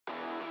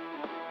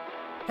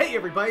Hey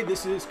everybody,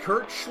 this is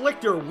Kurt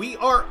Schlichter. We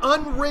are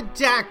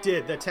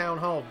Unredacted, the Town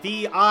Hall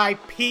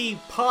VIP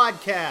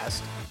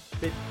podcast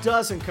that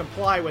doesn't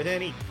comply with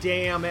any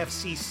damn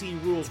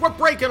FCC rules. We're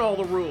breaking all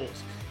the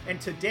rules.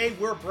 And today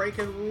we're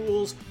breaking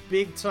rules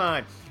big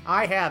time.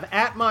 I have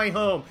at my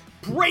home,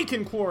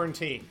 breaking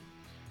quarantine,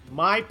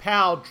 my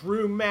pal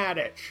Drew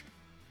Maddich.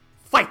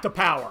 Fight the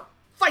power.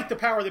 Fight the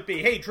power that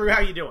be. Hey Drew,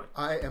 how you doing?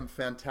 I am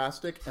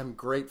fantastic and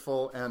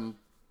grateful and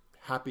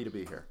happy to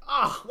be here.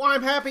 Well,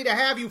 I'm happy to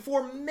have you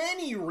for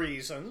many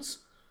reasons.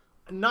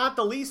 Not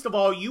the least of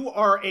all, you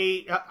are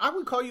I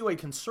would call you a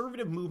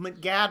conservative movement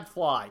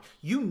gadfly.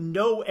 You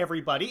know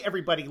everybody.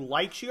 Everybody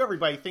likes you.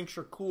 Everybody thinks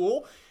you're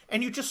cool.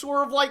 And you just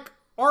sort of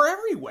are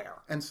everywhere.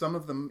 And some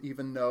of them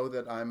even know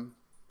that I'm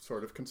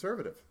sort of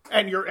conservative.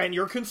 And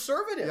you're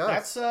conservative.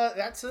 Yes.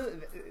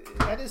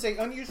 That is an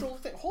unusual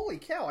thing. Holy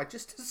cow, I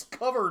just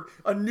discovered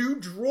a new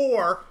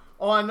drawer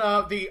on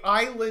the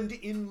island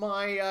in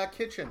my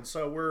kitchen.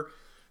 So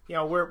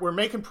we're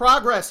making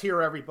progress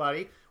here,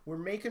 everybody. We're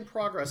making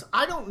progress.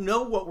 I don't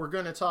know what we're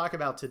going to talk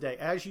about today.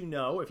 As you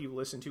know, if you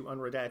listen to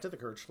Unredacted, the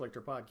Kurt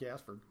Schlichter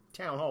podcast for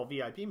Town Hall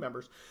VIP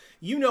members,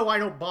 you know I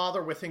don't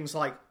bother with things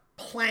like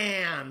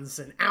plans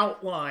and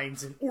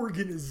outlines and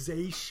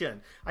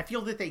organization. I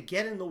feel that they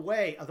get in the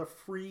way of the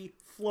free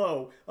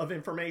flow of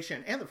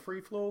information and the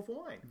free flow of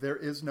wine. There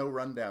is no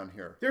rundown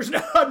here. There's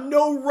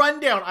no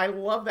rundown. I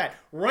love that.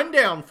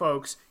 Rundown,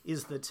 folks,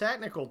 is the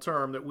technical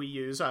term that we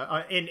use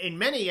in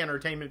many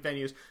entertainment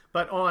venues.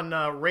 But on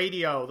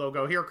radio, they'll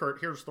go, here, Kurt,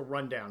 here's the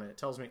rundown. And it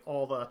tells me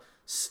all the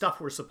stuff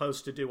we're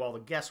supposed to do, all the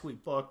guests we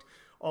booked,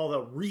 all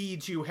the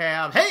reads you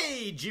have.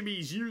 Hey,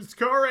 Jimmy's Used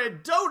Car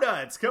and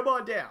Donuts, come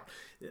on down.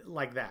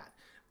 Like that.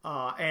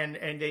 And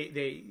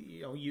they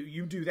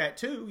you do that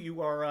too.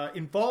 You are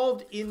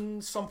involved in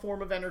some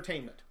form of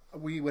entertainment.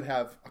 We would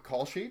have a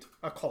call sheet.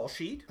 A call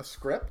sheet. A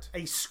script.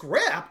 A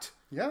script?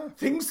 Yeah.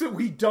 Things that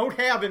we don't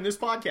have in this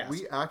podcast.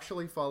 We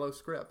actually follow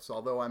scripts,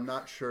 although I'm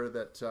not sure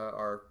that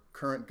our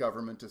current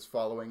government is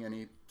following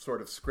any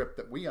sort of script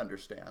that we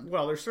understand.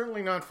 Well, they're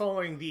certainly not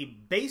following the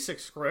basic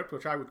script,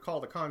 which I would call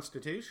the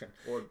Constitution.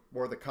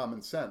 Or the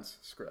common sense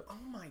script.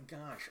 Oh my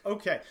gosh.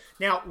 Okay.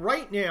 Now,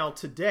 right now,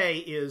 today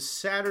is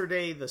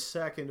Saturday the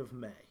 2nd of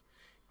May.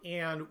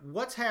 And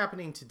what's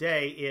happening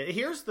today is,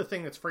 here's the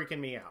thing that's freaking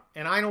me out.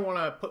 And I don't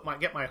want to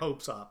get my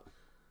hopes up.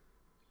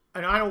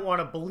 And I don't want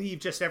to believe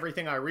just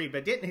everything I read.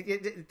 But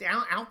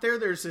out there,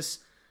 there's this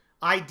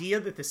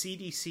idea that the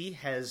CDC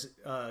has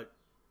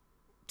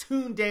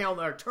turned down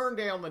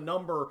the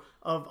number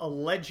of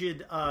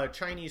alleged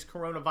Chinese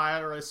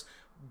coronavirus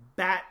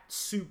bat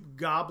soup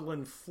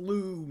goblin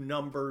flu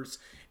numbers.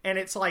 And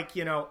it's like,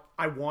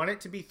 I want it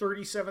to be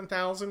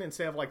 37,000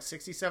 instead of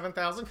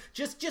 67,000,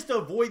 just to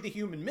avoid the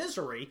human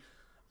misery.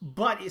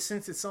 But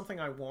since it's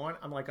something I want,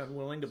 I'm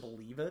unwilling to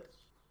believe it.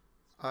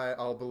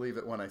 I'll believe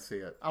it when I see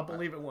it. I'll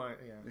believe it when,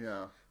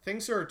 Yeah.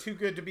 Things that are too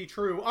good to be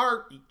true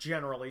are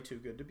generally too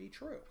good to be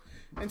true.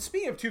 And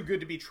speaking of too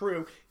good to be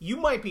true, you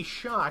might be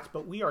shocked,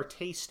 but we are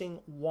tasting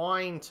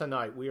wine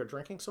tonight. We are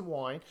drinking some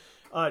wine.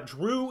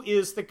 Drew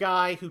is the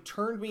guy who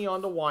turned me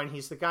on to wine.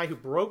 He's the guy who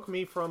broke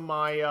me from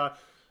my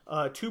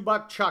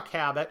 $2 Chuck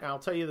habit. And I'll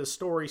tell you the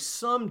story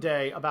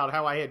someday about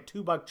how I had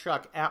 $2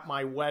 Chuck at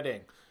my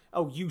wedding.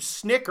 Oh, you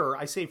snicker,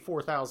 I saved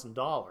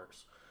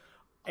 $4,000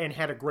 and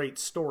had a great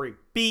story.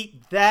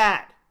 Beat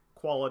that,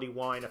 quality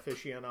wine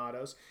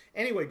aficionados.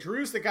 Anyway,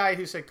 Drew's the guy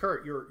who said,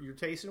 Kurt, your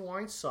tasting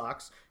wine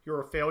sucks.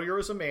 You're a failure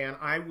as a man.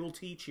 I will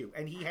teach you.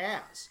 And he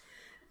has.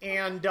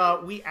 And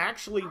we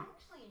actually enjoyed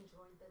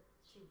the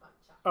 $2 Chuck.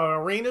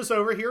 Arena's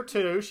over here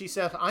too. She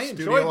says, I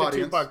enjoyed the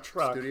 $2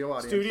 Chuck.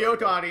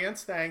 Studio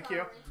audience. Thank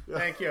you.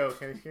 Thank you.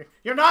 Okay.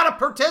 You're not a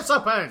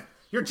participant.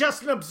 You're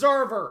just an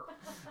observer.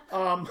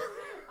 I'm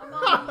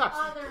on the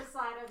other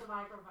side of the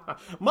microphone.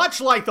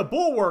 Much like the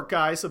Bulwark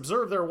guys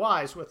observe their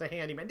wives with the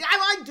handyman.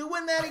 I like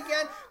doing that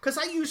again because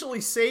I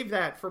usually save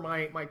that for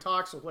my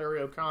talks with Larry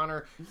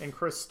O'Connor and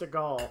Chris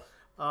Stegall.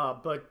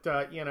 But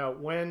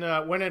when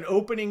an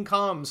opening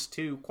comes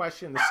to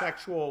question the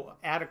sexual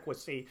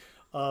adequacy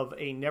of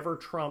a Never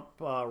Trump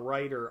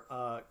writer,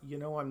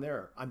 I'm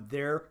there. I'm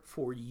there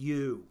for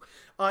you.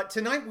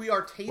 Tonight we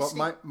are tasting...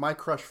 Well, my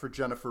crush for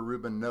Jennifer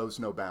Rubin knows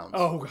no bounds.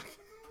 Oh,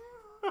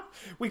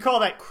 we call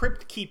that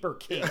Crypt Keeper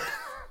kink.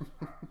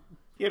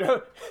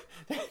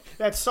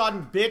 That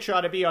sodden bitch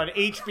ought to be on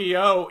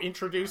HBO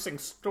introducing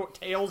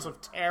tales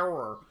of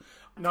terror,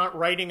 not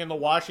writing in the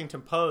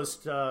Washington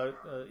Post,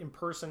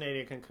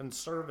 impersonating a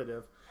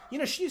conservative.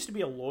 She used to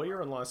be a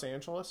lawyer in Los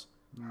Angeles.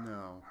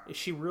 No.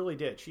 She really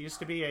did. She used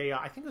to be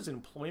I think it was an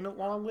employment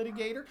law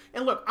litigator.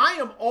 And look, I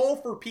am all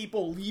for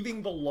people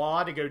leaving the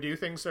law to go do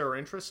things that are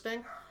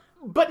interesting,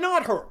 but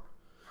not her.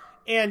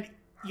 And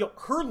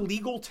her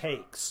legal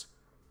takes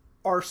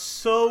are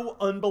so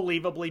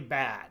unbelievably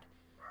bad.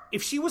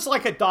 If she was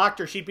like a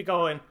doctor, she'd be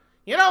going,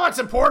 you know what's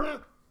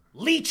important?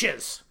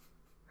 Leeches.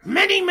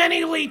 Many,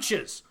 many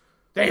leeches.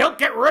 They help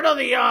get rid of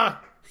the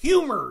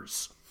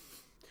humors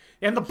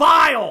and the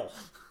bile.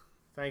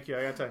 Thank you.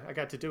 I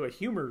got to do a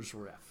humors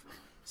riff.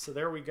 So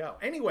there we go.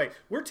 Anyway,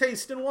 we're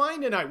tasting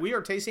wine tonight. We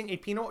are tasting a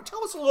Pinot.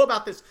 Tell us a little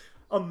about this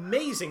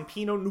amazing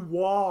Pinot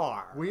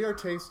Noir. We are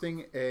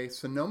tasting a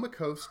Sonoma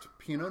Coast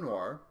Pinot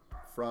Noir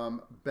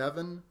from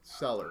Bevan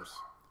Cellars.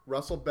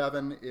 Russell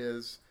Bevan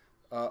is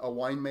a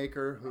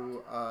winemaker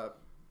who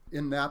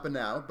in Napa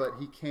now, but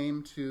he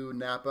came to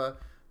Napa.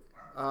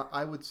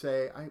 I would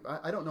say,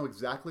 I don't know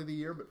exactly the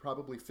year, but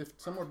probably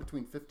somewhere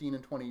between 15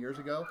 and 20 years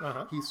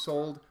ago. He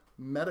sold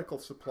medical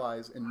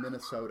supplies in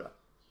Minnesota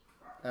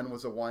and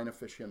was a wine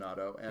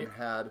aficionado and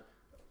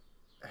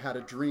had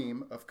a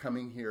dream of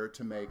coming here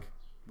to make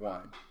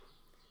wine.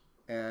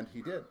 And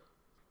he did.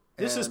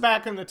 This is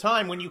back in the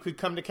time when you could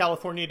come to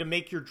California to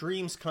make your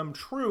dreams come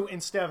true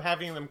instead of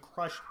having them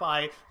crushed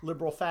by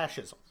liberal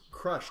fascism.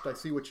 Crushed. I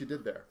see what you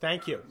did there.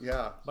 Thank you.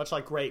 Yeah. Much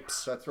like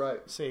grapes. That's right.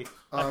 See,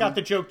 I've got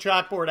the joke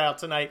chalkboard out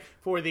tonight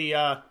for the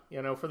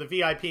for the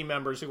VIP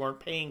members who aren't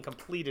paying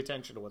complete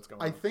attention to what's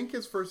going on. I think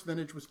his first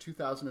vintage was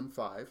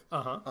 2005.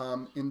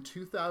 In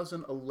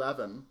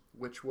 2011,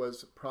 which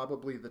was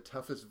probably the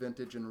toughest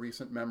vintage in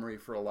recent memory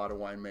for a lot of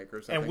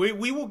winemakers. And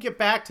we will get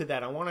back to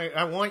that. I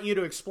want you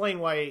to explain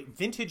why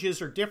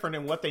vintages are different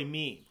and what they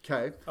mean.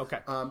 Okay. Okay.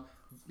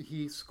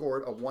 He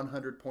scored a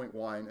 100-point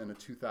wine in a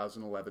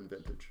 2011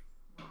 vintage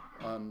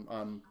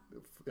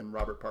in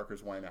Robert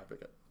Parker's Wine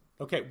Advocate.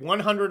 Okay,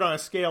 100 on a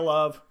scale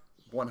of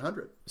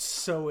 100.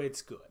 So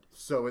it's good.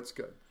 So it's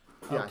good.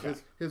 Yeah, Okay.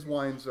 his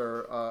wines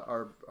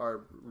are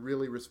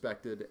really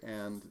respected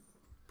and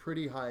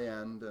pretty high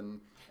end,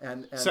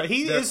 and So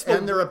he they're, is the-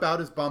 and they're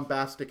about as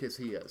bombastic as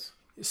he is.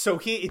 So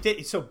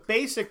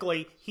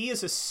basically he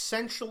is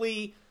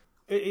essentially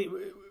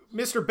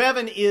Mr.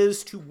 Bevan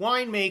is to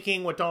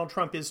winemaking what Donald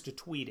Trump is to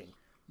tweeting.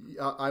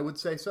 I would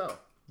say so.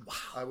 Wow.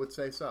 I would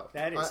say so.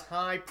 That is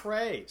high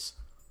praise.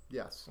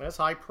 Yes. That's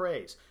high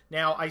praise.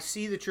 Now, I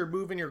see that you're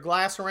moving your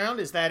glass around.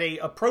 Is that a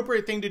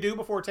appropriate thing to do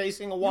before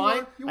tasting a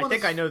wine? I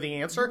think I know the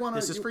answer.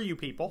 This is for you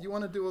people. You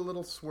want to do a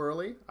little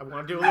swirly? I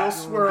want to do a little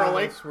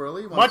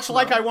swirly. Much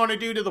like I want to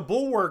do to the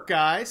Bulwark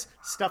guys.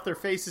 Stuff their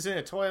faces in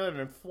a toilet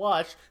and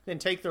flush, then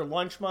take their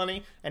lunch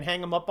money and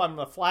hang them up on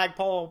the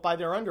flagpole by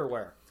their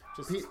underwear.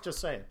 Just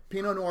saying.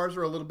 Pinot Noirs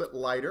are a little bit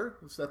lighter,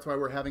 so that's why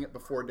we're having it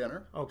before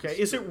dinner. Okay.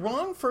 Is it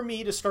wrong for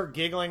me to start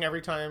giggling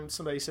every time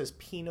somebody says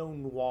Pinot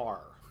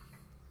Noir?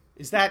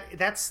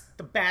 That's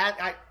the bad...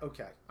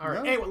 Okay. All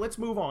right. No. Anyway, let's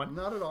move on.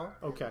 Not at all.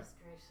 Okay.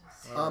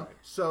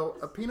 So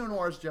a Pinot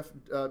Noir is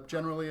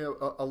generally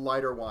a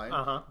lighter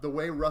wine. The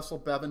way Russell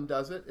Bevan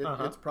does it,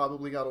 it's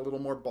probably got a little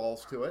more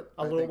balls to it.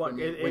 A little one.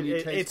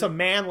 It's a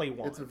manly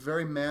one. It's a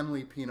very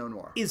manly Pinot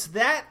Noir. Is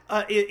that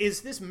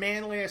is this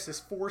manliness, this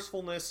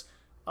forcefulness,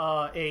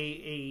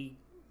 a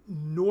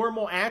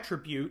normal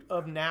attribute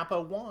of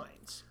Napa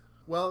wines?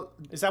 Well,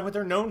 Is that what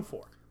they're known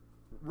for?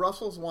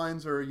 Russell's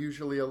wines are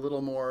usually a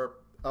little more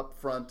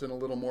upfront and a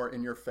little more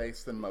in your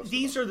face than most.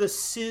 These are the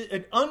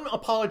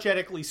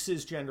unapologetically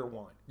cisgender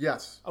wine.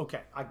 Yes.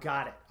 Okay, I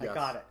got it. Yes. I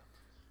got it.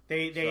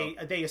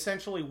 They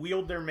essentially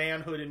wield their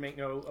manhood and make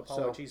no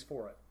apologies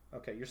for it.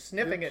 Okay, you're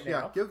sniffing it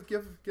now. Yeah,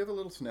 give a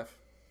little sniff.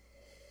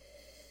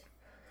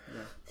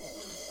 Yeah.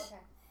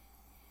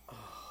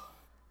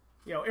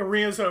 You know,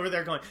 Irina's over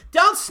there going,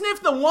 "Don't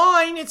sniff the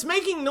wine! It's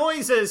making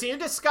noises! You're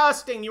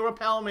disgusting! You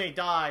repel me!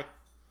 Die!"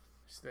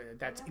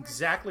 That's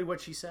exactly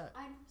what she said.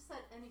 I never said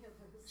any of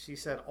those. She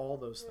said all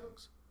those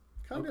things.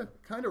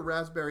 Kind of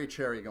raspberry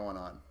cherry going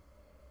on.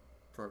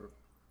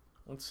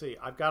 Let's see.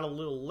 I've got a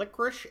little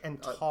licorice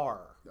and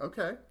tar.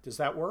 Okay. Does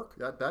that work?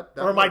 That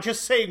Or am I works.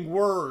 just saying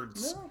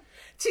words? No.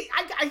 See,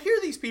 I hear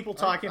these people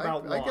talking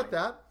about wine.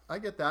 I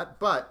get that,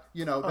 but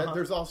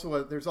there's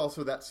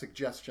also that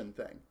suggestion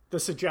thing. The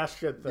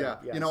suggestion thing. Yeah,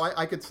 yes.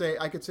 I could say,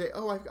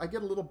 oh, I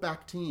get a little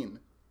Bactine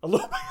A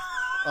little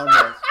on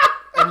this,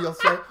 and you'll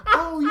say,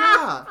 oh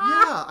yeah,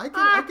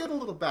 I get a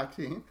little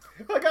Bactine.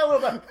 I got a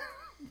little bit.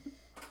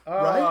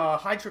 Right?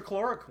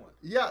 Hydrochloroquine.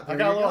 Yeah, I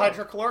got a little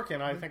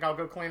hydrochloroquine. I think I'll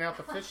go clean out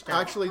the fish tank.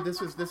 Actually,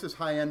 this is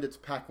high end. It's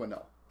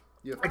Paquinel.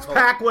 It's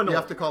Paquinel. You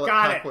have to call it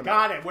Paquinel.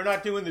 Got it. We're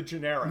not doing the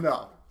generic.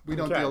 No, we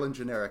don't Okay. deal in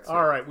generics.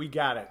 All right, we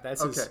got it.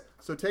 That's Okay,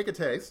 so take a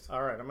taste.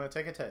 All right, I'm going to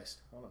take a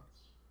taste. Hold on.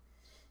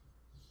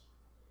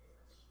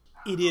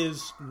 It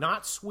is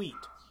not sweet.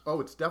 Oh,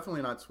 it's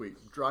definitely not sweet.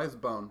 Dry as a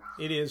bone.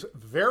 It is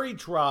very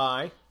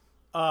dry.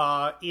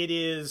 It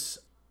is.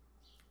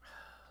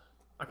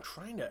 I'm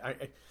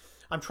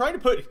trying to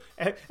put.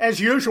 As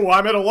usual,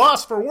 I'm at a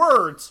loss for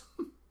words.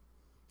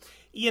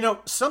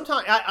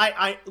 Sometimes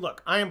I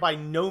look. I am by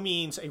no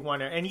means a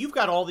wine, and you've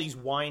got all these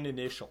wine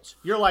initials.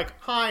 You're like,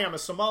 hi, I'm a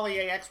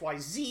sommelier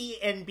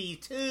XYZ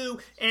NB2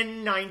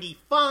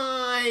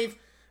 N95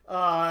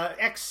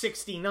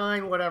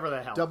 X69, whatever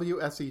the hell.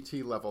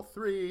 WSET level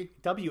 3.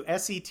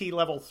 WSET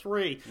level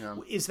 3. Yeah.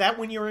 Is that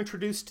when you're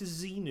introduced to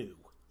Xenu?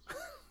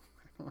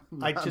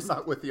 I'm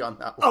not with you on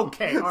that one.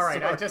 Okay, all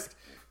right. I just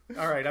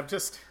Dennis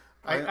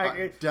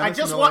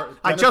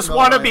want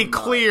Miller, to I be am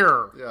not.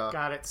 clear. Yeah.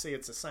 Got it. See,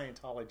 it's a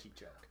Scientology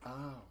joke.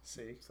 Oh,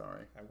 See,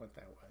 sorry. I went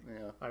that way.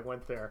 Yeah. I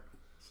went there.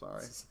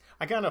 Sorry.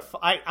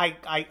 I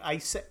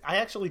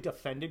actually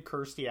defended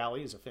Kirstie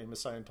Alley as a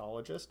famous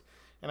Scientologist,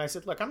 And I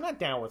said, look, I'm not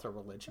down with a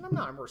religion.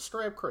 I'm a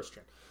straight up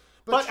Christian.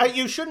 But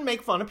you shouldn't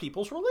make fun of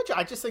people's religion.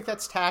 I just think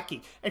that's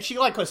tacky. And she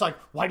was like,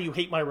 why do you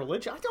hate my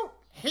religion? I don't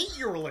hate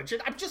your religion.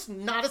 I'm just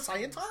not a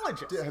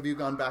Scientologist. Have you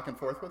gone back and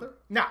forth with her?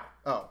 No.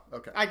 Oh,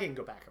 okay. I didn't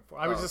go back and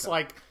forth. I was just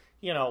like,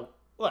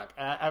 look,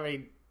 I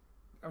mean,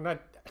 I'm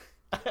not...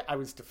 I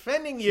was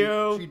defending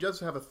you. She does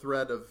have a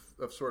thread of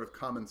sort of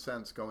common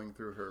sense going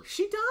through her.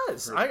 She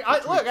does. Her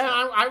Look,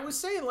 I was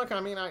saying, look, I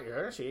mean,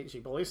 she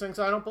believes things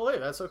I don't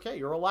believe. That's okay.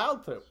 You're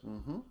allowed to.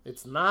 Mm-hmm.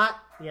 It's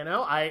not,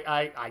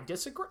 I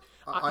disagree.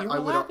 I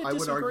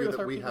would argue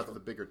that we have the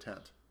bigger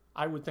tent.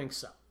 I would think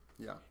so.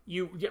 Yeah.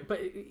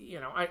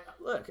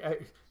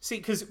 See,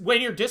 because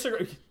when you're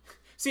disagreeing,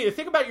 see, the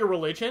thing about your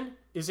religion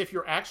is if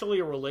you're actually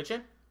a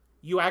religion,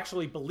 you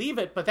actually believe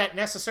it, but that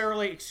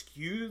necessarily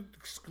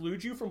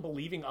excludes you from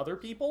believing other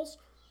people's.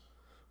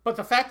 But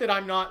the fact that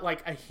I'm not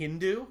like a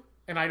Hindu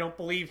and I don't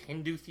believe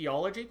Hindu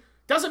theology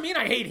doesn't mean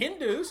I hate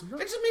Hindus. It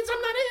just means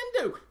I'm not a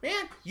Hindu.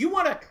 Man, you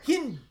want to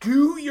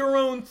Hindu your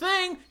own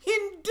thing?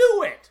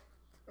 Hindu it.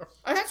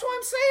 That's what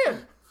I'm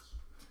saying.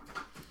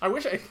 I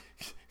wish I...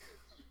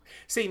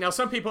 See, now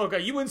some people go,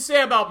 you wouldn't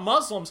say about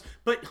Muslims,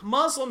 but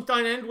Muslims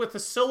don't end with the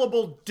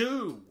syllable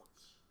do.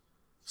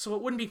 So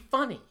it wouldn't be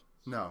funny.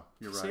 No,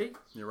 you're right. See?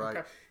 You're right.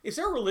 Okay. Is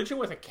there a religion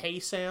with a K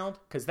sound?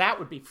 Because that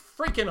would be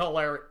freaking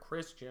hilarious.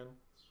 Christian.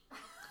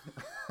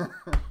 All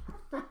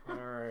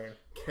right.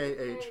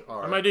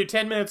 KHR. I'm gonna do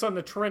 10 minutes on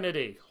the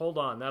Trinity. Hold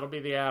on, that'll be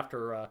the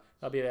after.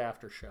 That'll be the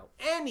after show.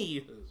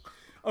 Anywho,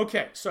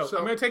 okay. So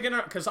I'm gonna take it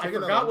because I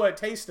forgot what it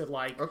tasted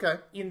like. Okay.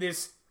 In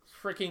this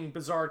freaking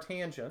bizarre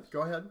tangent.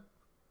 Go ahead.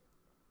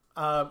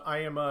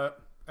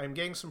 I'm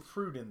getting some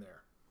fruit in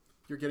there.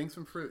 You're getting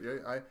some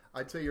fruit.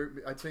 I'd say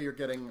you're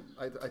getting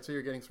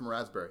some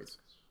raspberries.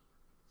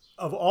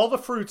 Of all the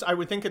fruits, I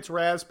would think it's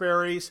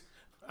raspberries.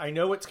 I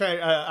know it's kind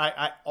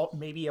of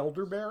maybe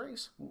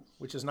elderberries,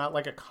 which is not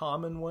like a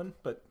common one.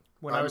 But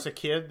when I was a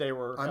kid, they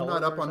were. I'm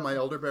not up on my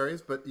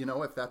elderberries, but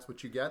if that's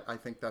what you get, I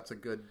think that's a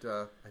good.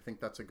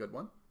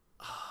 One.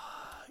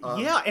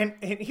 Yeah, and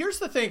here's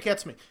the thing that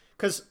gets me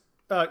because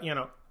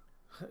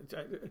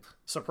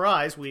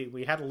surprise,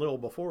 we had a little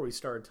before we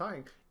started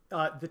tying.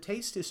 The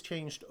taste has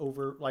changed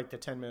over like the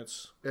 10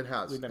 minutes. It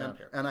has. We've been out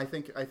here, and I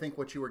think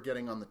what you were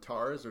getting on the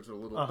tars, there's a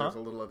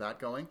little of that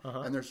going,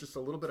 and there's just a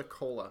little bit of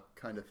cola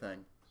kind of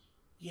thing.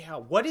 Yeah.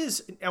 What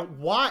is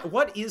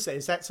that?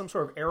 Is that some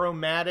sort of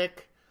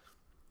aromatic,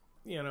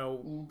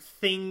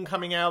 thing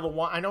coming out of the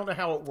wine? I don't know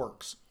how it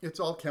works. It's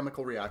all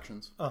chemical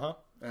reactions.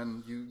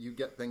 And you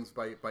get things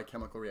by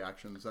chemical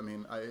reactions. I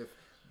mean,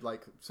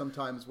 like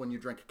sometimes when you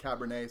drink a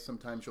Cabernet,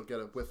 sometimes you'll get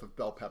a whiff of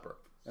bell pepper.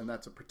 And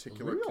that's a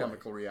particular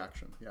chemical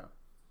reaction. Yeah,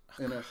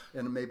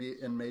 in maybe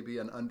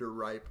an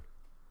underripe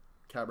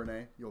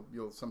Cabernet,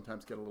 you'll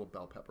sometimes get a little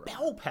bell pepper.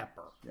 Bell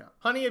pepper. Yeah,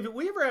 honey, have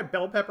we ever had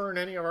bell pepper in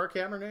any of our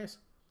Cabernets?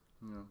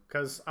 No,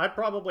 because I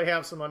probably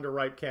have some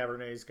underripe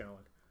Cabernets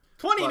going.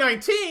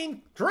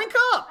 2019, drink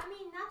up. I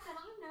mean, not that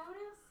I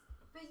noticed,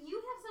 but you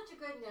have such a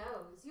good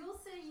nose. You'll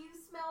say you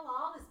smell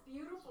all this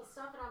beautiful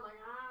stuff, and I'm like,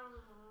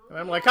 And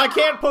I'm like, I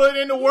can't put it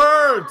into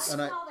words.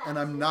 And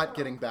I'm not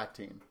getting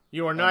Bactine.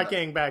 You are not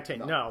getting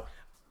Bactine. No.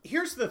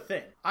 Here's the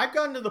thing. I've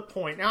gotten to the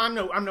point. Now I'm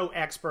no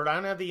expert. I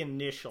don't have the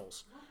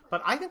initials,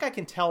 but I think I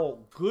can tell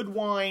good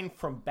wine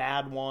from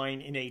bad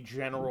wine in a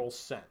general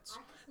sense.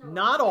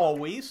 Not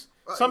always.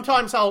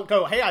 Sometimes I'll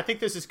go, hey, I think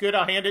this is good.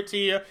 I'll hand it to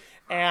you,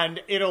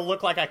 and it'll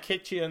look like I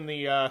kicked you in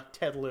the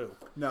Ted Lou.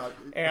 No.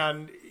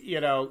 And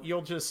you'll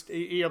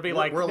be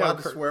like, we're allowed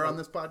to swear on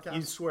this podcast.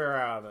 You swear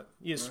out of it.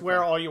 You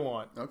swear all you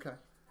want. Okay.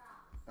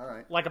 All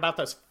right. Like about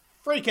those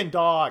freaking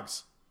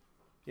dogs.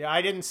 Yeah,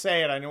 I didn't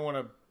say it. I don't want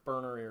to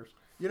burn her ears.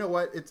 You know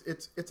what?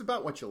 It's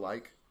about what you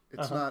like.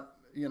 It's not.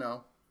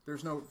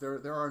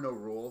 There are no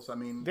rules. I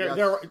mean,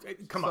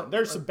 come on.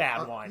 There's some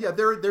bad wine. Yeah,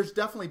 there's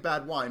definitely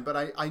bad wine,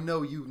 but I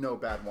know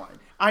bad wine.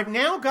 I've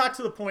now got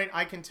to the point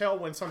I can tell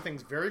when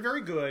something's very,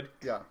 very good.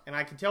 Yeah. And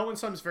I can tell when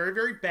something's very,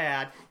 very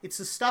bad. It's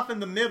the stuff in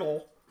the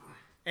middle,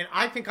 and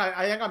I think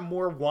I'm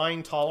more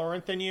wine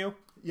tolerant than you.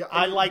 Yeah,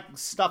 I like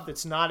stuff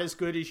that's not as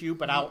good as you,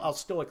 but I'll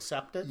still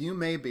accept it. You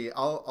may be.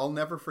 I'll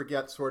never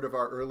forget sort of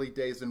our early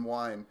days in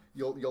wine.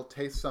 You'll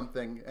taste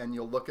something and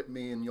you'll look at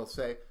me and you'll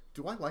say,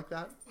 "Do I like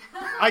that?"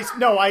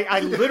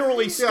 I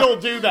literally still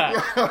do that.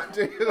 Yeah,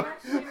 do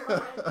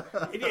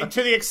you?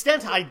 To the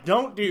extent I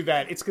don't do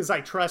that, it's because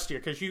I trust you.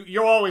 Because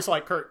you're always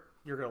like, Kurt,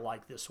 you're gonna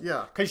like this one.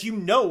 Yeah. Because you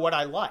know what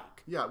I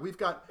like. Yeah, we've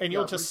got. And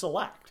you'll just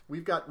select.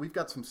 We've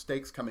got some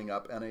steaks coming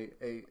up and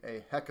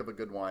a heck of a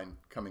good wine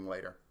coming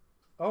later.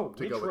 Oh,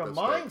 which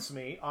reminds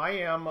me, I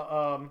am,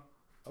 oh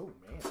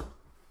man.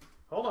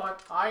 Hold on.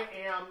 I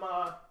am,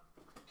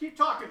 keep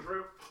talking,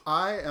 Drew.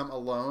 I am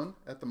alone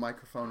at the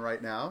microphone right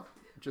now.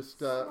 Just,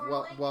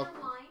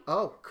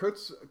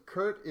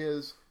 Kurt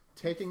is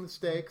taking the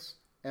steaks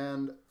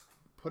and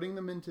putting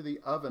them into the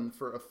oven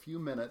for a few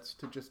minutes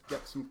to just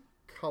get some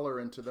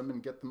color into them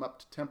and get them up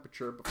to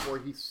temperature before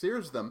he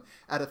sears them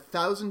at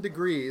 1,000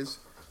 degrees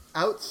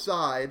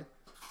outside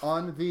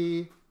on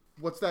the...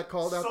 What's that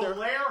called out there?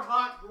 Solaire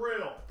Hot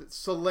Grill.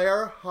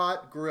 Solaire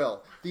Hot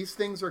Grill. These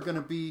things are going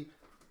to be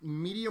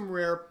medium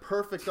rare,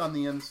 perfect on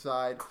the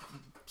inside,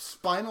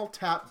 Spinal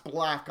Tap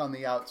black on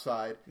the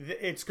outside.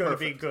 It's going to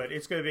be good.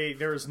 It's going to be,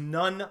 there's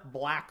none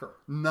blacker.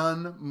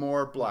 None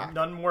more black.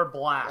 None more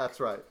black. That's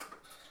right.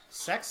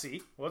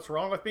 Sexy. What's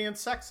wrong with being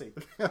sexy?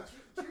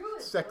 Drew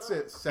is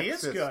Sexist. He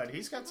is good.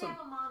 He's got We some. have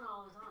him on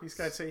all the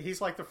time. He's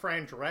like the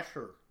Fran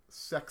Drescher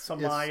Sexist.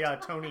 to my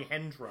Tony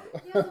Hendra.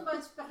 He has a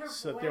much better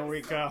So voice there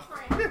we than go.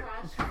 Fran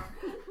Drescher.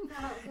 No,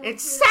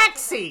 It's don't do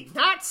sexy,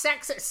 not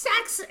sexy.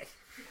 Sexy.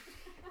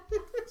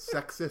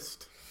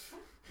 Sexist.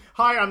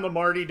 Hi, I'm the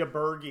Marty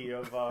DeBurgi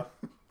of.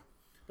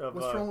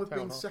 What's wrong with Town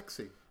being Hall.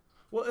 sexy?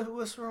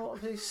 What's wrong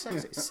with being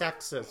sexy?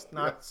 Sexist,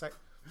 not sex.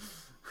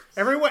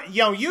 Everyone,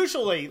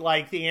 usually,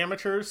 like the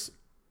amateurs,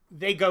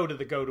 they go to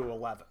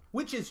 11,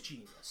 which is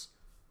genius.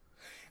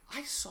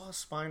 I saw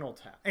Spinal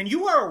Tap, and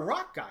you are a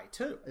rock guy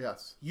too.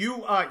 Yes.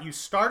 You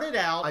started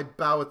out. I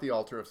bow at the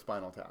altar of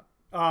Spinal Tap.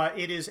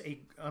 It is a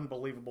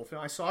unbelievable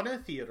film. I saw it in a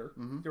theater.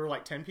 Mm-hmm. There were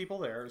like 10 people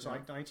there. It was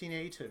like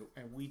 1982,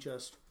 and we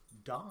just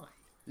died.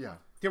 Yeah.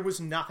 There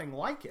was nothing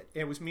like it.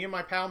 It was me and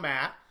my pal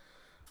Matt,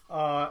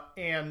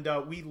 and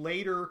we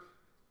later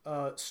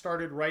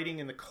started writing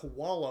in the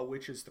Koala,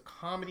 which is the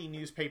comedy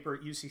newspaper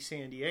at UC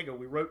San Diego.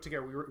 We wrote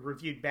together. We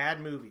reviewed bad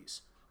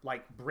movies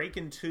like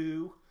Breakin'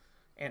 2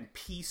 and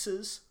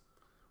Pieces,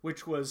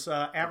 which was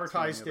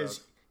advertised of as,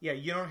 those.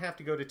 you don't have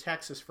to go to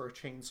Texas for a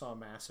chainsaw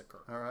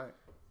massacre. All right.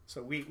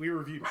 So we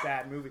reviewed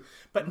bad movies.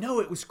 But no,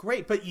 it was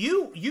great. But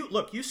you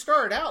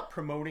started out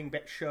promoting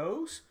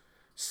shows,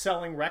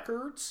 selling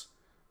records,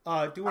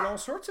 doing all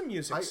sorts of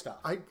music stuff.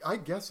 I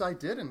guess I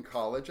did in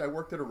college. I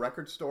worked at a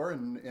record store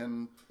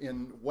in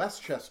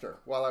Westchester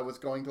while I was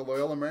going to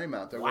Loyola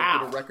Marymount. I worked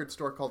at a record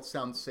store called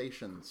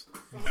Soundsations.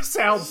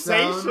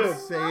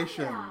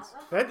 Soundsations.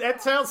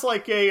 That sounds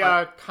like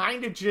a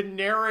kind of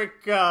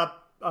generic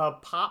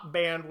pop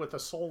band with a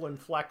soul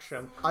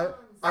inflection. I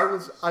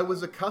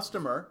was a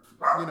customer.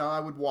 I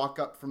would walk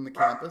up from the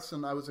campus,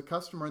 and I was a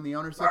customer, and the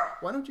owner said,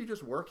 "Why don't you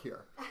just work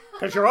here?"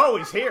 Because you're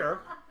always here.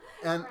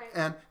 And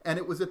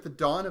it was at the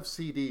dawn of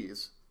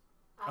CDs.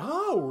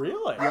 Oh,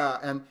 really?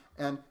 Yeah,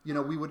 and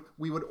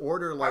we would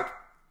order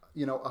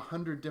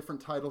 100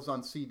 different titles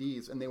on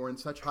CDs, and they were in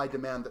such high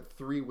demand that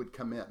 3 would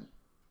come in.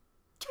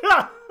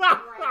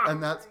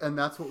 And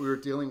that's what we were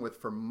dealing with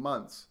for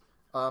months.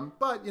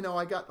 But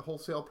I got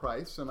wholesale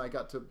price, and I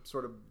got to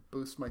sort of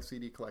boost my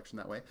CD collection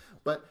that way.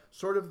 But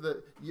sort of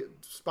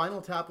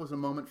Spinal Tap was a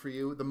moment for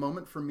you. The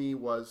moment for me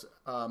was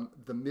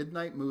the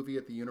midnight movie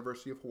at the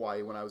University of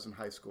Hawaii when I was in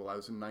high school. I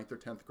was in 9th or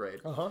 10th grade.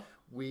 Uh-huh.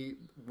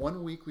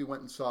 One week we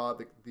went and saw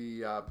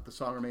the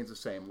Song Remains the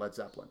Same, Led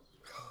Zeppelin.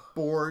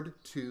 Bored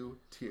to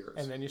tears.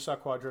 And then you saw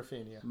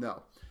Quadrophenia.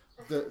 No.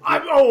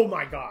 Oh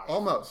my gosh.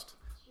 Almost.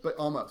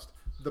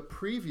 The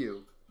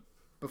preview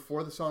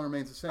before the Song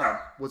Remains the Same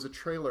was a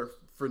trailer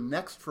for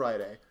next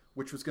Friday,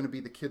 which was going to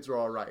be The Kids Are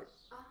All Right.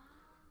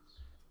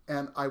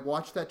 And I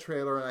watched that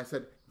trailer and I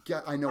said,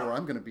 I know where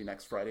I'm going to be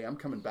next Friday. I'm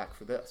coming back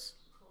for this.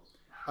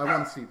 I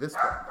want to see this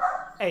band.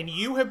 And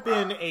you have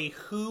been a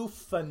Who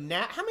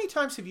fanatic. How many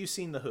times have you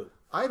seen The Who?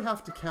 I'd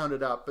have to count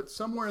it up, but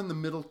somewhere in the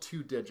middle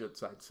 2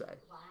 digits, I'd say.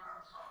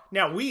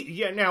 Now,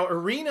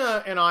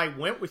 Arena and I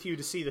went with you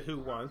to see The Who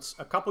once,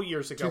 a couple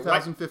years ago.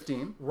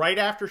 2015. Right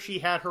after she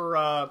had her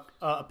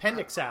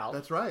appendix out.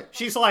 That's right.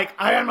 She's like,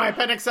 I had my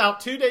appendix out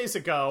 2 days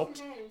ago,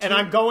 and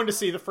I'm going to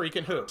see the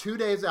freaking Who. 2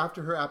 days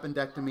after her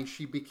appendectomy,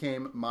 she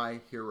became my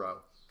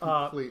hero.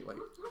 Completely.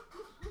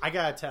 I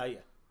gotta tell you,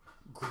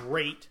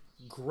 great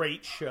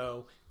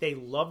show. They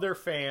love their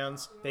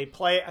fans. They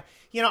play,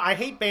 I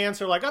hate bands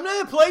that are like, I'm not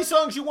going to play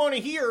songs you want to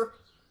hear.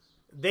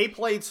 They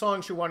played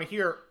songs you want to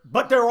hear,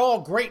 but they're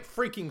all great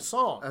freaking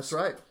songs. That's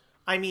right.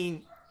 I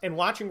mean, and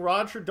watching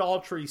Roger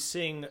Daltrey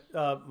sing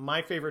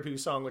my favorite Who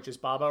song, which is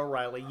Baba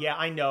O'Reilly. Yeah,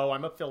 I know,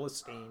 I'm a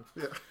Philistine.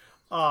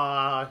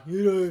 Yeah.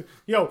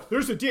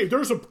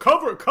 There's a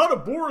cut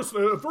of Boris,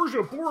 a version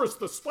of Boris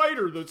the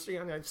Spider that's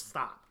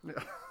stop. Yeah.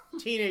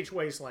 Teenage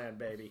Wasteland,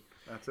 baby.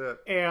 That's it.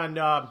 And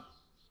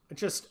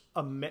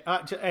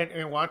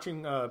and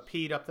watching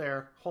Pete up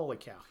there, holy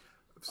cow,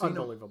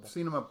 unbelievable.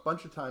 Seen him a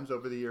bunch of times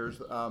over the years.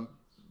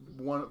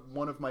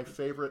 One of my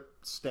favorite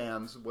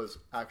stands was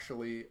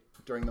actually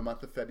during the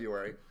month of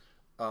February.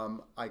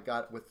 I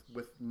got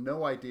with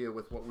no idea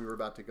with what we were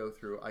about to go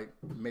through. I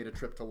made a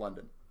trip to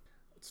London.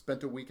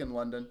 Spent a week in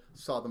London.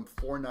 Saw them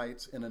 4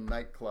 nights in a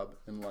nightclub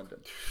in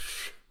London.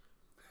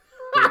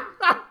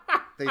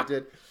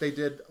 They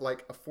did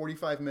like a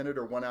 45-minute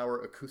or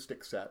 1-hour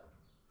acoustic set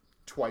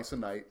twice a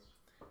night,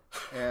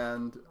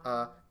 and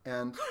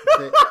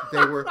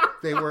they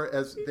were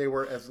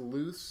as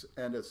loose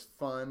and as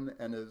fun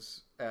and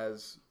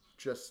as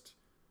just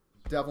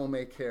devil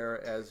may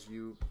care as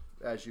you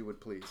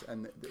would please,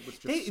 and it was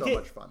just so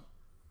much fun.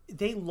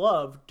 They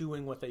love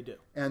doing what they do,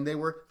 and they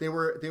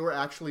were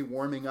actually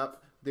warming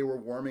up. They were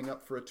warming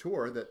up for a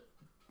tour that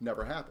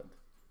never happened.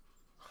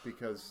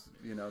 because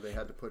they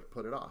had to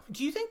put it off.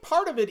 Do you think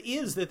part of it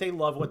is that they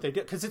love what they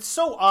do? Because it's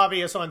so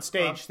obvious on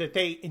stage that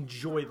they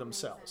enjoy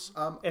themselves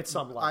at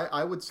some level.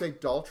 I would say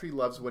Daltrey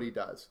loves what he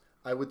does.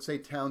 I would say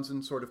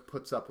Townsend sort of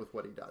puts up with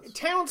what he does.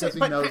 Townsend,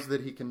 because he knows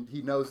that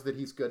he knows that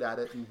he's good at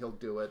it and he'll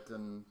do it.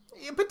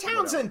 But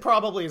Townsend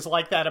probably is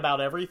like that about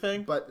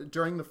everything. But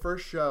during the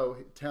first show,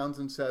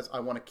 Townsend says,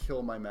 "I want to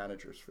kill my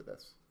managers for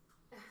this."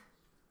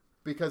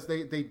 Because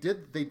they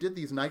did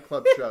these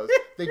nightclub shows.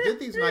 They did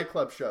these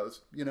nightclub shows.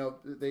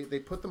 They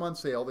put them on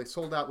sale. They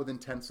sold out within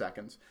 10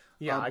 seconds.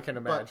 Yeah, I can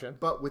imagine.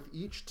 But with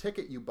each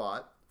ticket you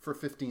bought for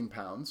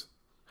 £15,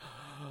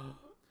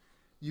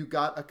 you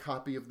got a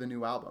copy of the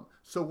new album.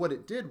 So what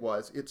it did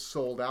was it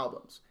sold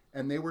albums,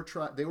 and they were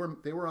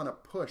on a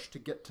push to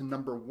get to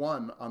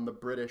 #1 on the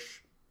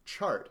British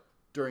chart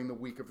during the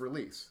week of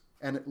release,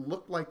 and it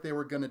looked like they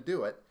were going to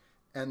do it.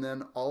 And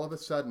then all of a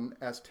sudden,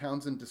 as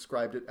Townsend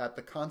described it at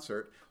the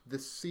concert,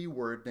 this C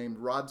word named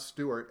Rod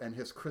Stewart and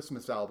his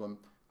Christmas album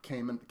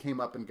came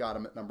up and got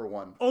him at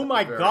 #1. Oh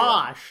my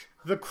gosh.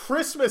 The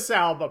Christmas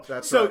album.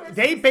 That's so right.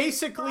 They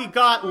basically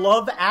got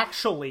Love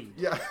Actually.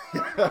 Yeah.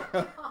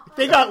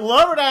 They got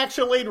Love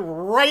Actually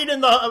right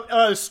in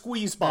the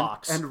squeeze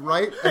box. And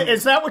right...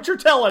 Is that what you're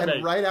telling me?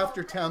 And right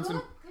after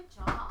Townsend... Good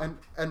job.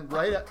 And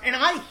right... And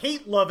I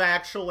hate Love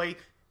Actually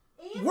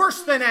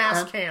worse than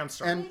ass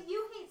cancer. And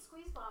You hate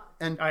Squeezebox.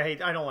 and I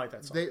don't like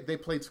that song. they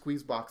played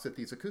Squeezebox at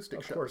these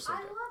acoustic shows. Of course they I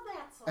did. love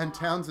that song. And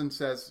Townsend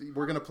says,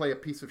 "We're going to play a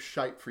piece of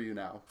shite for you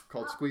now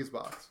called Squeezebox."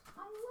 I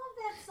love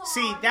that song.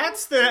 See, It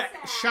that's makes me the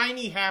sad.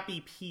 shiny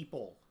happy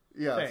people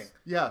Yes. thing.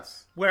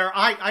 Yes. Where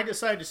I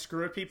decided to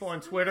screw with people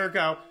on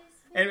Twitter,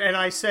 and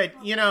I said,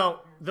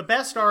 the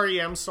best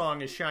REM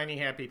song is Shiny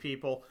Happy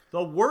People.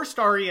 The worst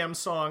REM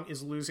song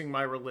is Losing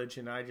My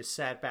Religion. I just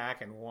sat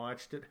back and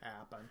watched it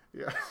happen.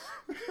 Yeah.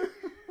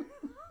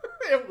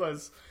 It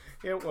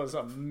was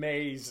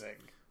amazing.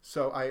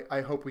 So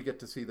I hope we get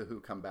to see the Who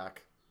come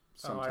back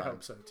sometime. I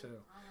hope so too.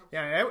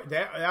 Yeah,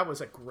 that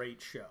was a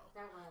great show.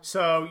 That was.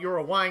 So you're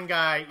a wine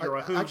guy, you're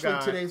a Who Actually,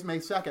 guy. today's May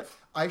 2nd.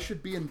 I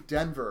should be in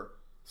Denver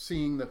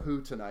seeing the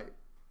Who tonight.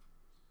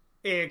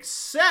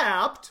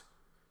 Except,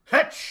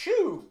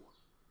 achoo!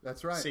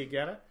 That's right. See,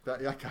 get it?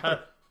 I got it.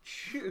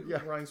 Achoo.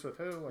 Yeah. Rhymes with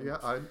who? And Yeah,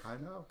 I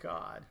know.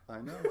 God. I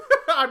know.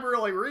 I'm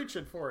really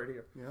reaching for it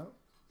here. Yeah.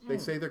 They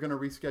say they're going to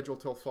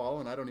reschedule till fall,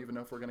 and I don't even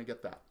know if we're going to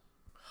get that.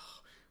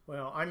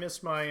 Well, I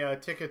missed my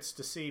tickets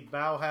to see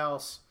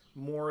Bauhaus,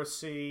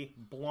 Morrissey,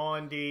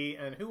 Blondie,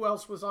 and who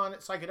else was on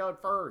it? Psychedelic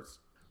Furs.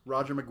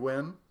 Roger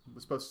McGuinn.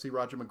 Was supposed to see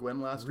Roger McGuinn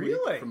last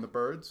Really? week from the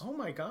Birds. Oh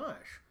my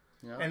gosh.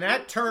 Yeah. And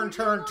that turned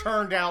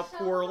out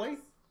poorly.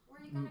 Were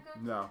you gonna go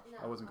to No,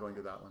 that? I wasn't going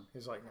to that one.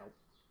 He's like, no.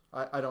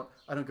 I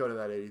don't go to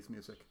that 80s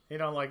music. He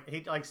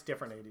likes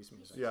different 80s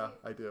music. Yeah,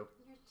 I do.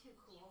 You're too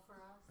cool for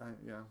us.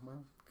 Yeah,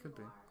 well, could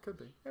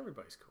be.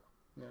 Everybody's cool.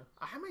 Yeah.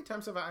 How many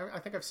times have I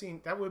think I've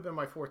seen, that would have been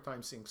my 4th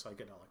time seeing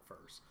Psychedelic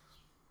Furs.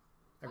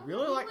 I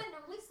really like,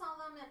 We saw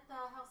them at the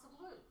House of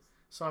Blues.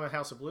 saw him at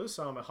House of Blues,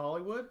 saw him at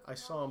Hollywood. I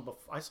saw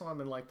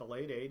him in like the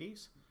late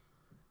 80s.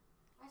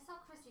 I saw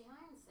Chrissy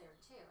Hines there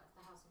too at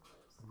the House of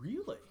Blues.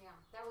 Really? Yeah,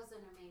 that was an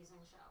amazing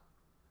show.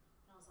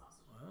 That was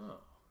awesome. Wow.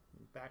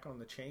 Back on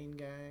the Chain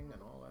Gang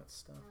and all that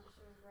stuff. Yeah,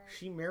 she was great.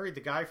 She married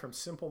the guy from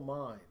Simple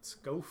Minds.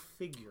 Go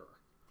figure.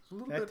 A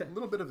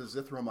little bit of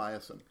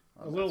azithromycin.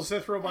 A little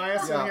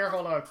zithromycin Yeah. here.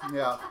 Hold on.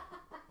 Yeah.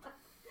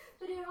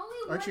 But it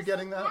only Aren't you works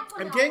getting with that? Equinox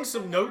I'm getting in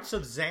some there. notes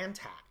of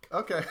Zantac.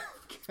 Okay. Okay.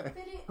 But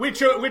it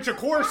Which only of works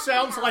course with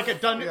sounds like a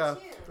Equinox dungeon. Yeah.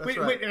 too. That's Wait,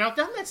 right. now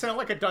doesn't that sound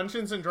like a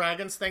Dungeons and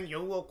Dragons thing?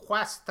 You will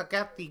quest to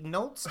get the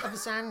notes of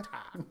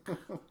Zantac.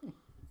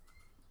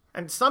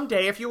 And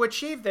someday, if you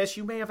achieve this,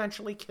 you may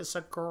eventually kiss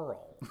a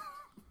girl.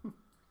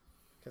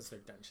 Because they're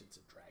Dungeons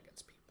and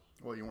Dragons people.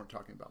 Well, you weren't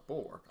talking about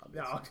Bulwark,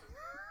 obviously. No.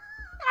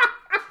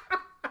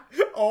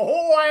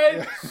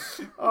 Ahoy!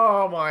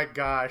 Oh my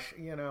gosh!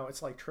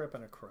 It's like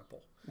tripping a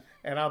cripple,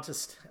 and I'm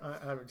just,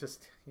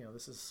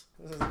 this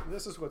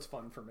is what's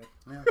fun for me.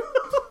 Yeah.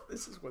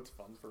 This is what's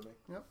fun for me.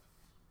 Yep.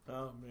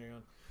 Oh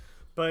man,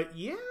 but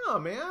yeah,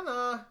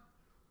 man.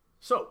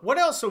 So what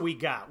else have we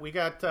got? We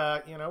got,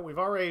 we've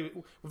already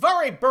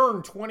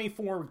burned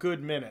 24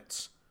 good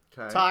minutes.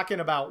 Okay. Talking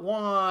about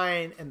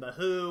wine and the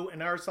Who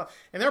and other stuff.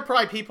 And there are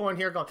probably people in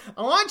here going,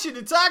 I want you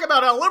to talk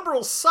about how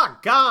liberals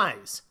suck.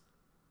 Guys,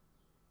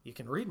 you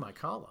can read my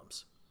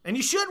columns. And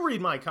you should read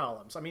my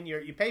columns. I mean,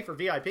 you pay for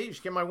VIP. You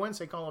should get my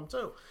Wednesday column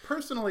too.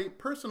 Personally,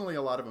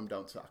 a lot of them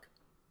don't suck.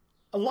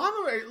 A lot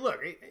of them, look,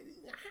 I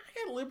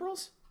got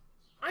liberals.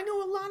 I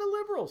know a lot of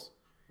liberals.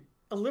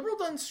 A liberal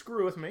doesn't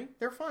screw with me.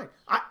 They're fine.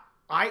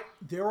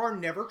 There are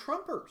never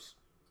Trumpers.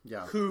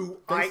 Yeah.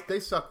 They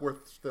suck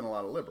worse than a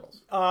lot of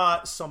liberals.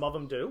 some of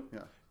them do.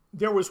 Yeah.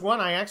 There was one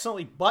I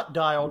accidentally butt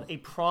dialed a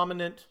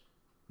prominent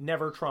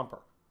never Trumper.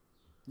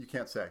 You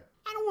can't say.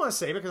 I don't want to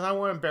say because I don't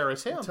want to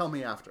embarrass him. Tell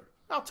me after.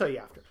 I'll tell you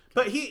after.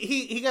 But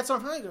he gets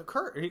on phone.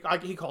 Kurt,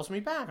 he calls me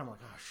back. I'm like,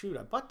 oh shoot,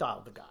 I butt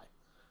dialed the guy.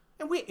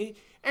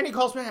 And he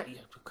calls me back.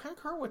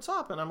 Kurt, what's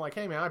up? And I'm like,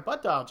 hey man, I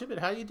butt dialed you, but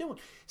how you doing?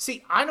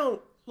 See, I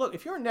don't look,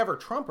 if you're a never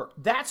Trumper,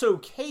 that's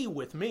okay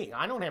with me.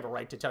 I don't have a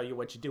right to tell you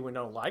what you do and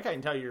don't like. I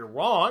can tell you you're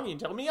wrong. You can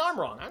tell me I'm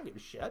wrong. I don't give a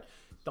shit.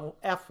 Don't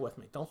F with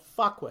me. Don't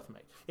fuck with me.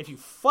 If you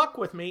fuck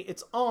with me,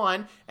 it's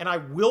on, and I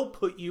will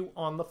put you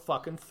on the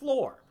fucking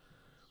floor.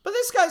 But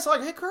this guy's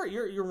like, hey, Kurt,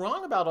 you're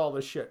wrong about all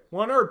this shit.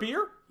 Want our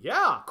beer?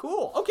 Yeah,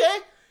 cool. Okay.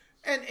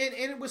 And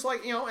it was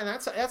like, you know, and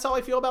that's how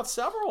I feel about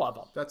several of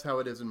them. That's how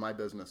it is in my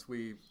business.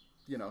 We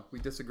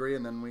disagree,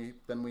 and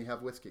then we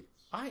have whiskey.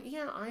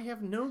 I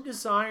have no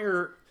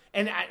desire,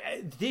 and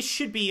this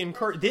should be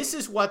encouraged. This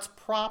is what's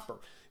proper.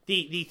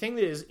 The thing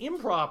that is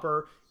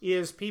improper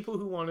is people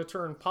who want to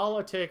turn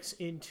politics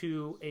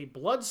into a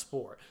blood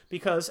sport.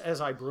 Because,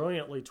 as I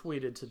brilliantly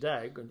tweeted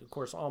today, of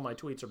course, all my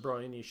tweets are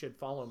brilliant. You should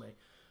follow me.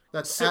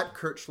 That's at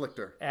Kurt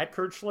Schlichter. At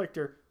Kurt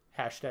Schlichter,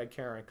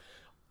 #caring.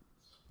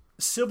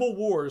 Civil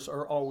wars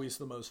are always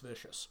the most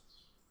vicious.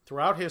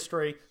 Throughout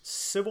history,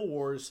 civil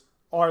wars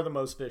are the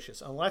most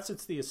vicious, unless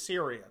it's the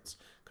Assyrians,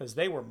 because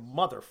they were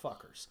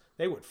motherfuckers.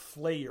 They would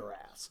flay your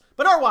ass.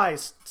 But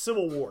otherwise,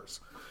 civil wars.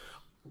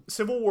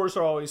 Civil wars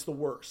are always the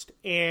worst.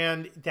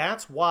 And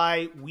that's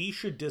why we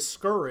should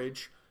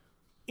discourage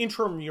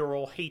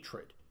intramural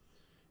hatred.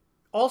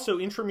 Also,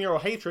 intramural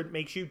hatred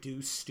makes you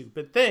do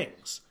stupid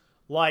things.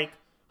 Like,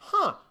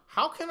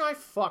 how can I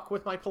fuck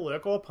with my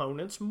political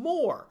opponents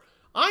more?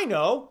 I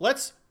know,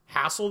 let's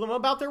hassle them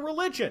about their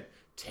religion.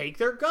 Take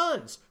their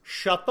guns.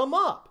 Shut them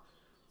up.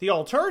 The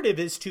alternative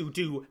is to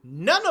do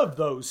none of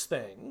those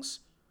things,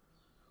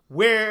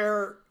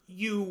 where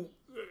you're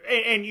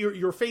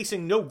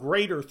facing no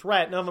greater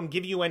threat. None of them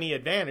give you any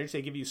advantage.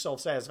 They give you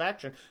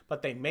self-satisfaction,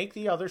 but they make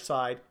the other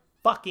side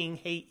fucking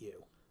hate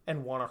you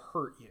and want to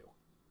hurt you.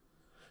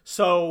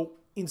 So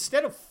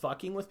instead of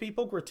fucking with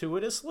people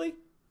gratuitously,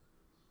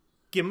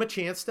 give them a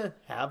chance to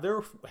have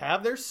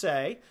their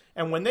say,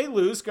 and when they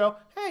lose, go,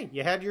 hey,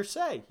 you had your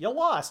say, you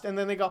lost, and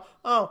then they go,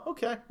 oh,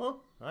 okay,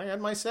 well, I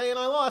had my say and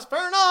I lost,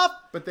 fair enough.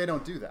 But they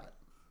don't do that.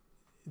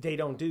 They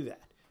don't do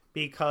that,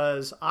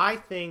 because I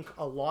think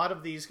a lot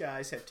of these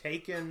guys have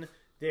taken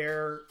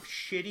their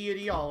shitty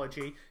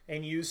ideology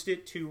and used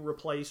it to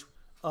replace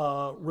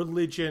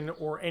religion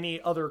or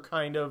any other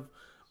kind of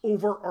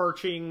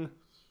overarching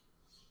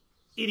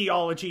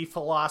ideology,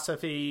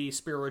 philosophy,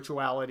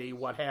 spirituality,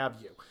 what have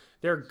you.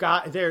 Their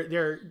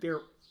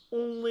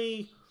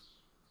only,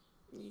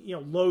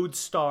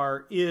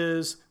 lodestar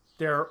is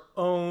their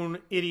own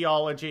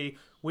ideology,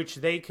 which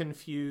they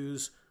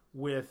confuse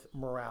with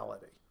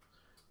morality.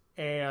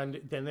 And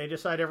then they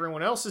decide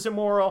everyone else is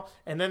immoral,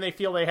 and then they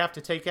feel they have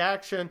to take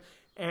action.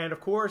 And of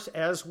course,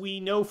 as we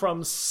know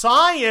from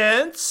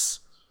science,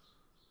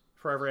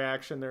 for every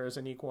action there is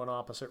an equal and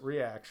opposite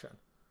reaction.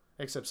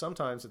 Except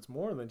sometimes it's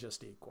more than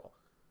just equal.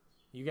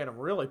 You get them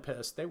really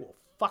pissed, they will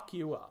fuck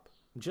you up.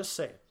 I'm just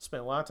saying.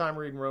 Spend a lot of time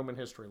reading Roman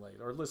history lately,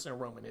 or listening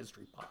to Roman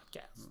history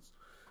podcasts.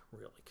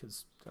 Really,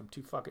 because I'm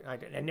too fucking... I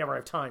never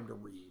have time to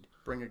read.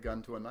 Bring a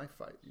gun to a knife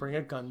fight. Bring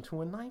a gun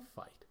to a knife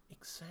fight.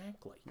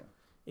 Exactly. Yeah.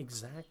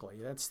 Exactly.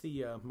 That's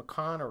the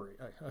McConnery...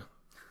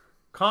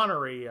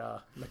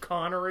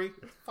 McConnery...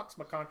 Fuck's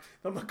McConnery?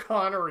 The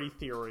McConnery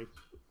theory.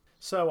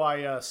 So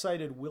I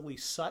cited Willie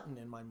Sutton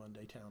in my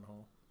Monday town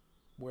hall,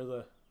 where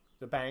the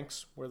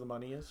banks, where the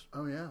money is.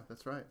 Oh, yeah,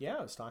 that's right. Yeah,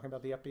 I was talking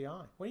about the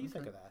FBI. What do you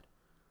think of that?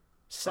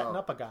 Setting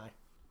up a guy.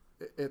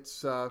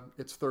 It's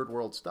third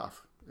world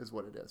stuff, is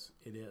what it is.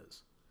 It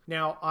is.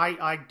 Now,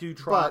 I do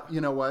try... But, you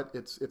know what?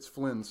 It's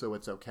Flynn, so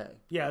it's okay.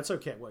 Yeah, it's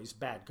okay. Well, he's a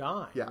bad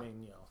guy. Yeah. I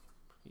mean,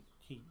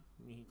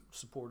 he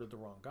supported the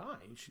wrong guy.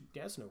 He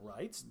has no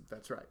rights.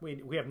 That's right.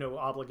 We have no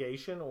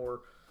obligation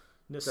or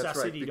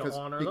necessity to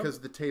honor them. Because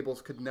the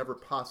tables could never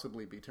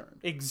possibly be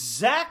turned.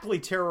 Exactly,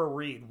 Tara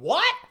Reid.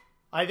 What?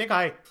 I think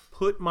I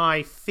put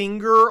my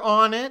finger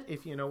on it,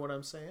 if you know what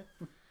I'm saying.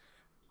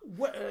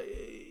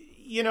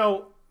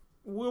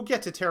 We'll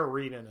get to Tara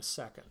Reid in a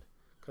second,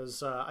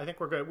 because I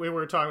think we're good. We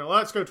were talking,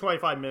 let's go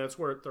 25 minutes.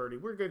 We're at 30.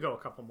 We're going to go a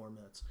couple more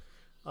minutes,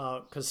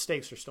 because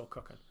steaks are still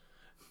cooking.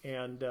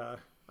 And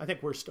I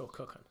think we're still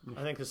cooking.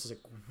 I think this is a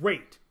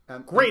great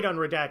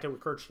Unredacted with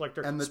Kurt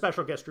Schlichter, and the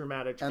special guest Drew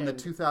Mattich. And the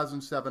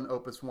 2007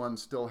 Opus 1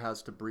 still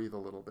has to breathe a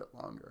little bit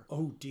longer.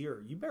 Oh,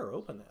 dear. You better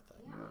open that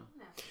thing.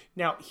 Yeah.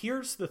 Now,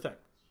 here's the thing.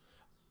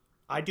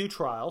 I do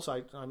trials.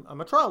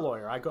 I'm a trial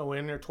lawyer. I go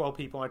in, there are 12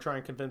 people. I try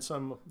and convince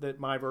them that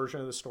my version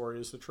of the story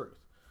is the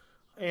truth.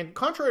 And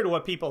contrary to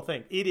what people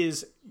think, it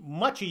is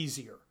much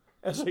easier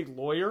as a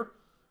lawyer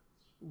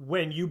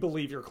when you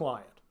believe your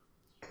client.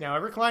 Now,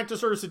 every client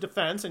deserves a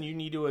defense, and you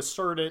need to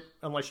assert it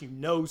unless you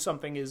know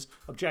something is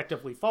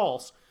objectively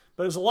false.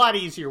 But it's a lot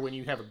easier when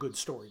you have a good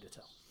story to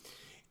tell.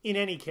 In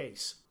any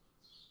case,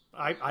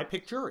 I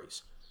pick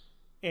juries.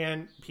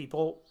 And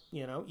people,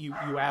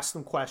 you ask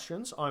them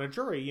questions on a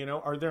jury,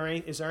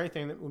 is there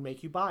anything that would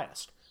make you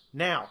biased?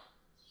 Now,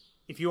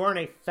 if you are in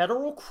a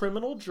federal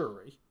criminal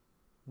jury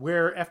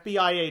where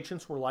FBI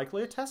agents were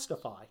likely to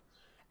testify,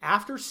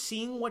 after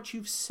seeing what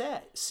you've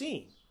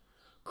seen,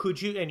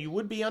 could you, and you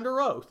would be under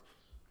oath,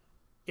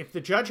 if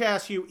the judge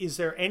asks you, is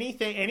there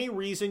any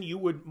reason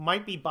you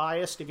might be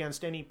biased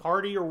against any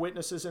party or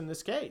witnesses in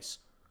this case?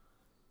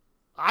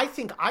 I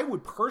think I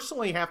would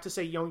personally have to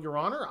say, Your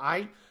Honor,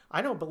 I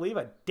don't believe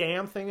a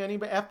damn thing any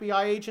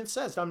FBI agent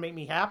says. Doesn't make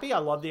me happy. I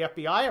love the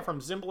FBI. I'm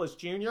from Zimbalist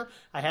Jr.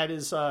 I had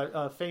his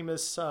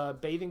famous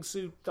bathing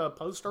suit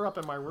poster up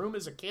in my room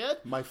as a kid.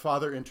 My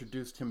father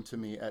introduced him to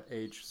me at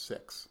age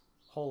 6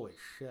 Holy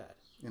shit.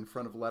 in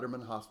front of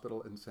Letterman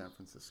Hospital in San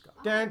Francisco.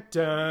 Dun,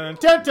 dun,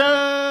 dun,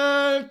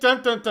 dun,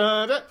 dun, dun,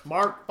 dun, dun.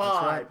 Mark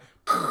 5.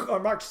 Or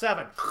Mark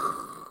 7.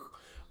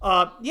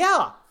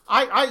 Yeah.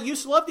 I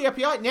used to love the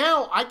FBI.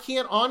 Now, I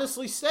can't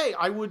honestly say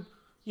I would,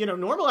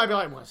 normally I'd be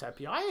like, well, it's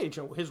FBI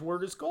agent. His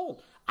word is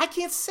gold. I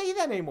can't say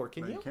that anymore,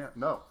 can you? You can't.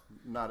 No,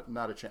 not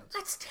a chance.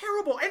 That's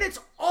terrible. And it's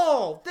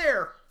all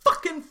their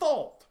fucking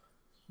fault.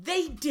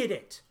 They did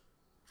it.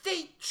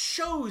 They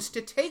chose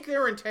to take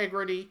their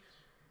integrity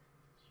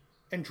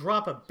and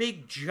drop a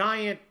big,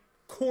 giant,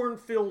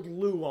 corn-filled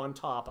Lou on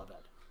top of it.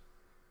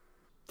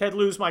 Ted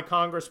Lieu's my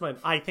congressman.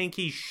 I think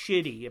he's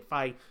shitty, if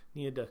I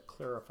needed to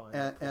clarify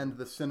that. And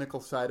the cynical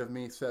side of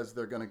me says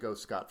they're going to go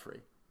scot-free.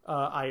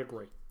 I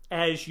agree.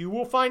 As you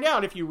will find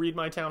out if you read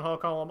my town hall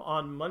column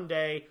on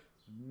Monday,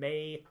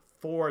 May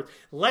 4th.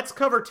 Let's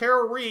cover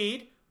Tara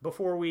Reade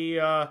before we,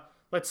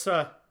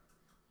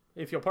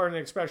 if you'll pardon the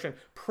expression,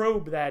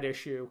 probe that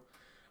issue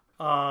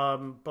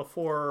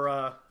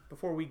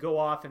before we go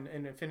off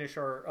and finish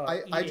our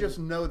I just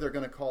know they're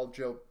going to call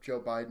Joe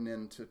Biden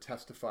in to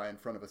testify in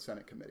front of a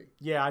Senate committee.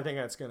 Yeah, I think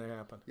that's going to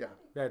happen. Yeah.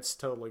 That's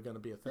totally going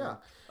to be a thing. Yeah.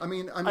 I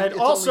mean And it's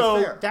also,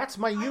 only fair. that's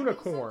my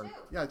unicorn. So,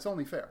 too. Yeah, it's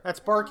only fair. That's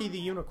Barky the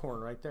unicorn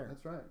right there.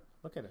 That's right.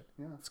 Look at it.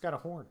 Yeah. It's got a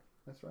horn.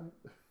 That's right.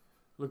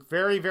 Look,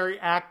 very, very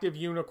active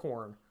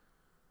unicorn.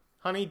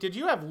 Honey, did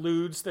you have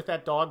lewds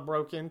that dog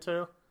broke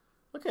into?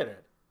 Look at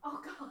it. Oh,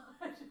 God.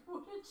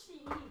 What did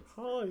she eat?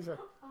 Holy shit.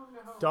 Oh, no.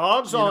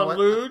 Dogs You know on what?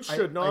 lewd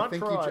should not I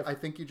think try. I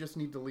think you just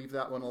need to leave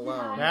that one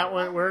alone. That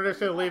one, we're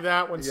just going to leave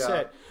that one Yeah.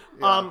 sit.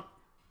 Yeah.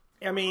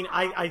 I mean,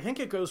 I think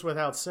it goes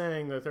without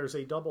saying that there's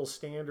a double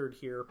standard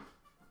here.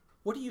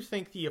 What do you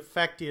think the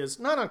effect is?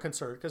 Not on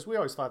conservatives, because we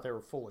always thought they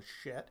were full of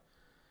shit.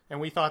 And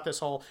we thought this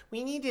whole,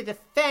 we need to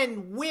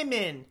defend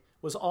women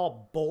was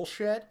all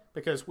bullshit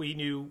because we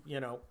knew,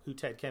 who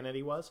Ted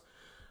Kennedy was.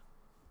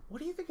 What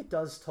do you think it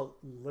does to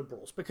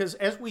liberals? Because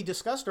as we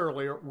discussed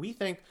earlier, we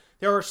think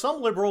there are some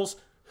liberals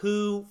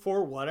who,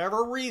 for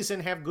whatever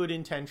reason, have good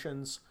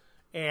intentions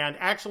and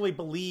actually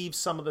believe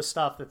some of the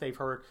stuff that they've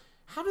heard.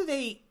 How do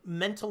they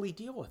mentally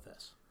deal with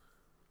this?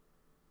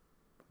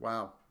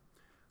 Wow.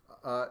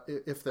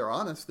 If they're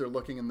honest, they're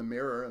looking in the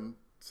mirror and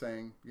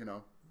saying,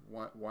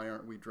 why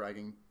aren't we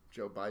dragging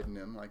Joe Biden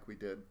in like we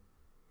did?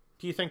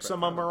 Do you think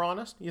some of them are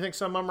honest? You think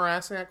some of them are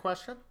asking that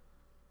question?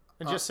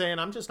 And just saying,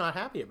 I'm just not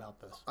happy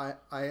about this. I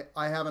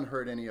haven't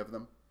heard any of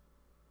them.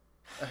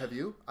 Have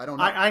you? I don't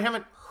know. I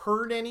haven't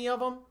heard any of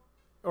them.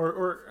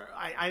 Or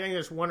I think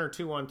there's one or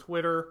two on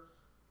Twitter.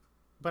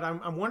 But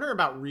I'm wondering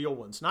about real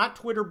ones. Not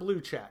Twitter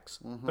blue checks,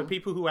 but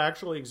people who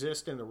actually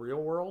exist in the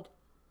real world.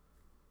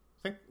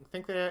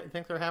 Think they're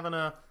having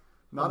a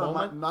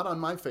moment? Not on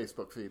my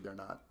Facebook feed, they're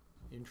not.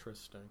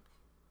 Interesting.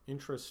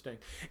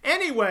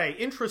 Anyway,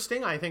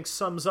 interesting, I think,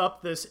 sums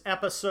up this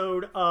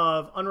episode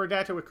of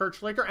Unredacted with Kurt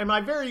Schlichter and my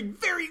very,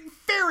 very,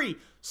 very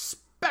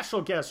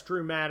special guest,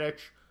 Drew Mattich.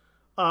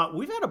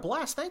 We've had a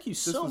blast. Thank you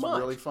so much. This was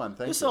really fun.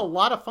 Thank you. This is a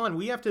lot of fun.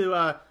 We have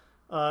to,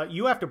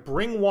 you have to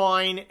bring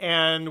wine,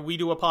 and we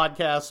do a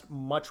podcast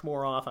much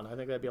more often. I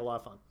think that'd be a lot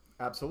of fun.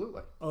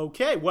 Absolutely.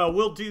 Okay, well,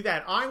 we'll do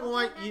that.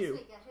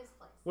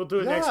 We'll do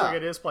it next Yeah. week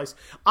at his place.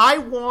 I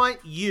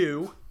want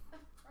you,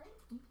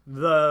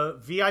 the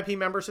VIP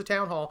members of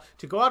Town Hall,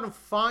 to go out and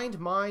find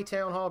my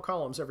Town Hall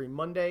columns every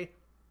Monday,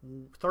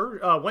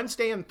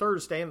 Wednesday, and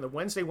Thursday, and the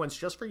Wednesday one's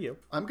just for you.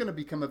 I'm going to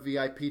become a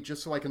VIP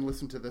just so I can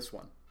listen to this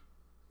one.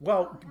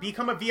 Well,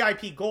 become a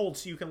VIP Gold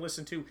so you can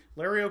listen to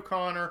Larry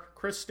O'Connor,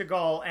 Chris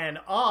Stegall, and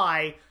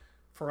I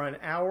for an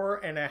hour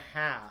and a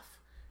half.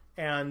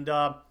 And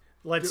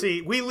let's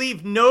see, we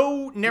leave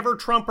no Never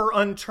Trumper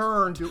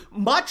unturned,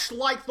 much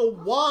like the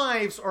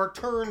wives are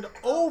turned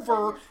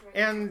over.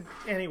 And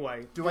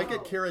anyway. Do I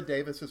get Kira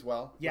Davis as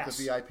well? Yes. With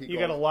the VIP you Gold?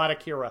 get a lot of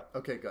Kira.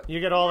 Okay, good.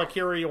 You get all the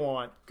Kira you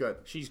want. Good.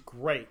 She's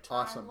great.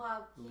 Awesome. I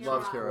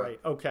Love Kira.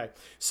 Great. Okay.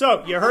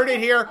 So, you heard it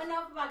here.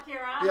 Enough about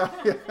Kira.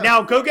 Yeah.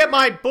 Now, go get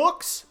my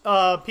books,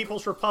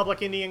 People's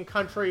Republic, Indian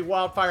Country,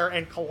 Wildfire,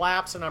 and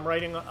Collapse, and I'm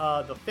writing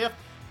the 5th,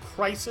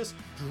 Crisis.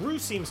 Drew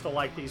seems to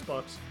like these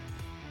books.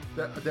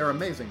 They're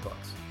amazing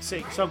books.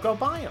 See, so go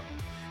buy them.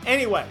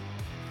 Anyway,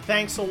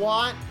 thanks a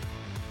lot.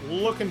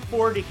 Looking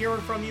forward to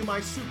hearing from you. My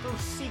super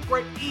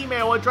secret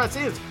email address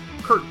is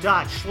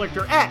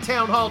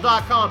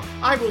kurt.schlichter@townhall.com.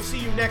 I will see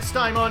you next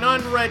time on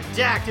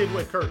Unredacted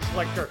with Kurt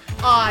Schlichter.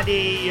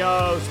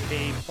 Adios,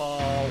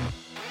 people.